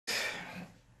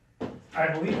I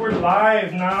believe we're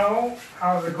live now.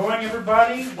 How's it going,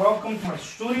 everybody? Welcome to my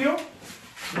studio.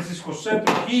 This is Jose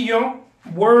Trujillo,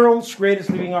 world's greatest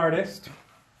living artist.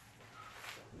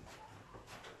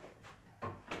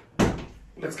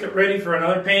 Let's get ready for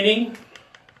another painting,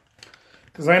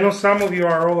 because I know some of you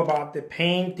are all about the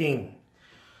painting.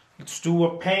 Let's do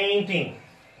a painting.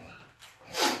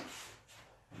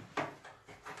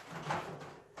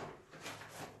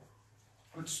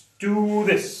 Let's do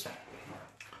this.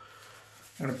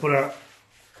 I'm going to put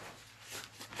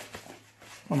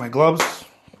on my gloves,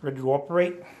 ready to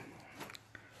operate.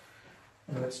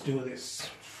 And let's do this.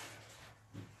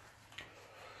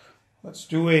 Let's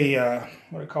do a,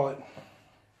 what do you call it?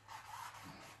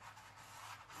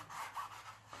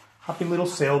 Happy little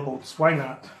sailboats. Why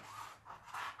not?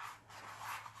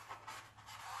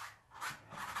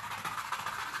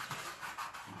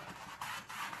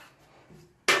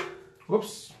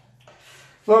 Whoops.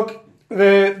 Look,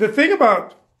 the thing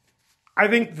about, I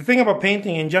think the thing about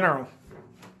painting in general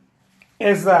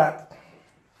is that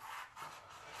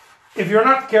if you're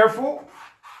not careful,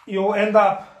 you'll end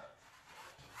up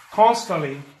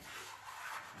constantly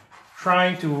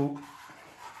trying to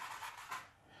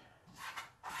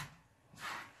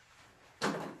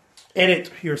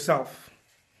edit yourself.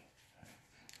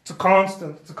 It's a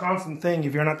constant thing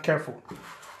if you're not careful.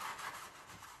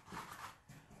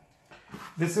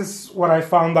 This is what I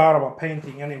found out about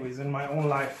painting anyways in my own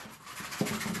life.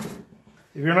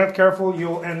 If you're not careful,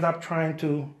 you'll end up trying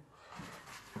to...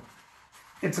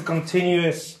 It's a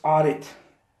continuous audit.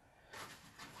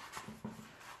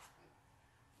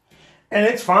 And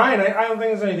it's fine. I don't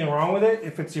think there's anything wrong with it.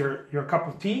 If it's your cup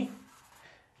of tea,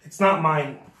 it's not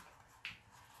mine.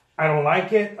 I don't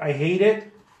like it. I hate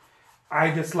it.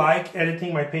 I dislike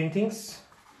editing my paintings.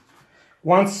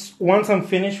 Once I'm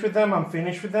finished with them, I'm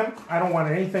finished with them. I don't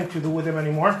want anything to do with them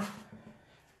anymore.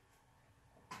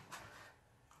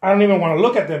 I don't even want to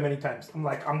look at them many times. I'm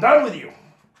like, I'm done with you.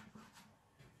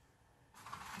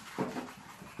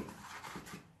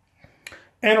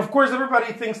 And of course,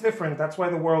 everybody thinks different. That's why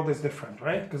the world is different,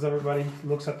 right? Because everybody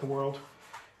looks at the world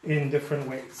in different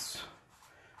ways.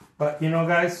 But you know,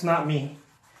 guys, not me.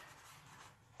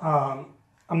 I'm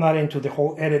not into the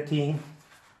whole editing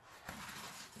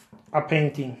a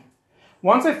painting.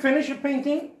 Once I finish a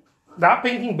painting, that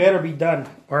painting better be done,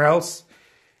 or else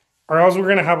we're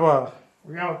gonna have a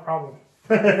problem.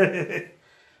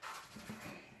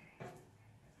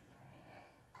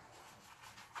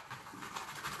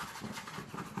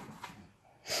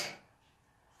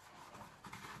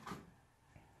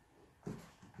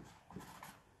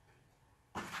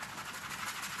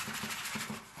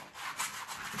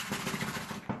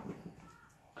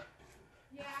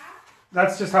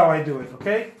 That's just how I do it,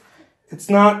 okay? It's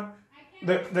not,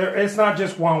 there is not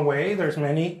just one way. There's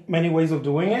many ways of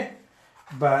doing it,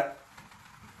 but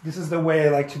this is the way I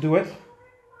like to do it.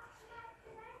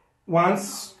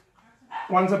 Once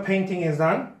a painting is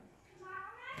done,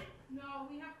 no,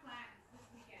 we have plans this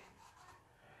weekend.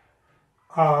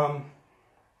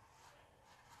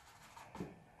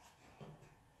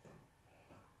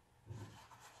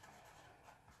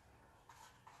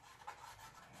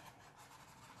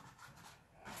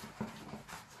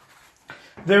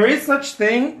 There is such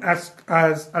thing as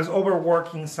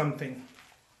overworking something.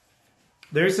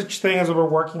 There is such thing as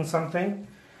overworking something.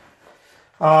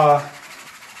 It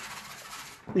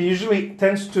usually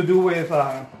tends to do with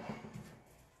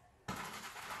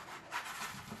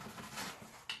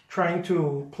trying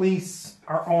to please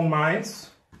our own minds.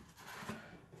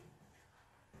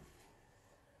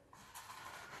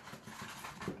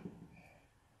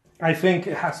 I think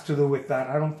it has to do with that.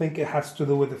 I don't think it has to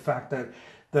do with the fact that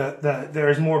there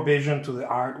is more vision to the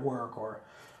artwork or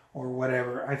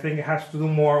whatever. I think it has to do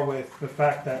more with the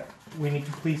fact that we need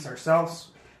to please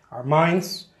ourselves, our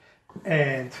minds,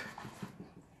 and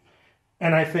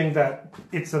I think that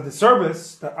it's a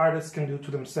disservice that artists can do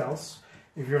to themselves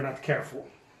if you're not careful.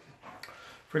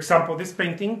 For example, this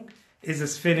painting is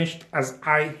as finished as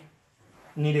I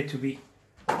need it to be.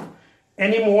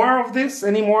 Any more of this,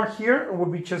 any more here,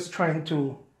 would be just trying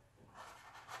to,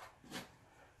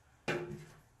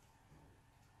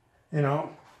 you know,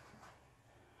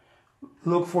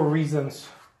 look for reasons.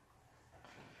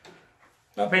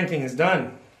 That painting is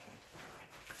done.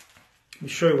 Let me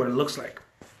show you what it looks like.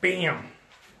 Bam!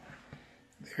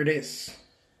 There it is.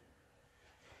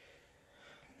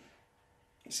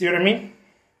 See what I mean?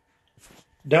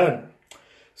 Done.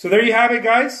 So there you have it,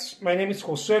 guys. My name is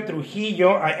Jose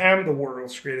Trujillo. I am the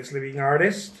world's greatest living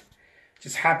artist.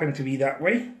 Just happened to be that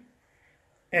way.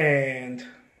 And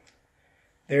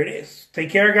there it is.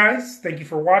 Take care, guys. Thank you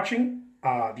for watching.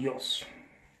 Adios.